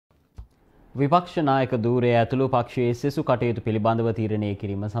විපක්ෂ නායක ධූරය ඇතුළු පක්ෂයේ සෙසු කටයුතු පිළිබඳව තීරණය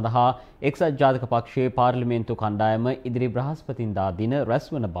කිරීම සඳහා එක්සත් ජාතික පක්ෂයේ පාර්ලිමේන්තු කණ්ඩායම ඉදිරි බ්‍රහස්පතින්දා දින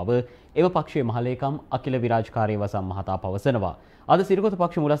රැස්වන බව එම පක්ෂයේ මහලේකම් අකිල විරාජකාරී වසම් මහතා පවසනවා. අද සිරිකොත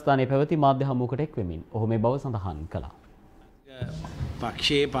පක්ෂ මුලස්ථානයේ පැවති මාධ්‍ය හමුවකට එක් වෙමින් ඔහු මේ බව සඳහන් කළා.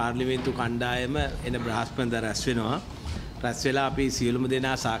 පක්ෂයේ පාර්ලිමේන්තු කණ්ඩායම එන බ්‍රහස්පතින්දා රැස් වෙනවා. රැස් වෙලා අපි සියලුම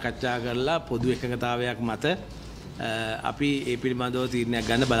දෙනා සාකච්ඡා කරලා පොදු එකඟතාවයක් මත අපි ඒ පිළිබඳව තීරණයක්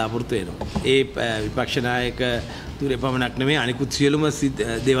ගන්න බලාපොරොත්තු වෙනවා. ඒ විපක්ෂ නායක තුරේ පමණක් නෙමෙයි අනිකුත් සියලුම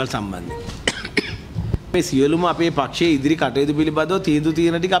දේවල් සම්බන්ධයෙන්. මේ සියලුම අපේ පක්ෂයේ ඉදිරි කටයුතු පිළිබඳව තීන්දුව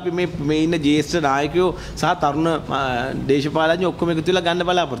తీරන ටික අපි මේ ඉන්න ජ්‍යෙෂ්ඨ නායකයෝ සහ තරුණ දේශපාලඥයෝ ඔක්කොම එකතු වෙලා ගන්න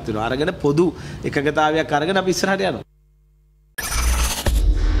බලාපොරොත්තු වෙනවා. අරගෙන පොදු එකඟතාවයක් අරගෙන අපි ඉස්සරහට යනවා.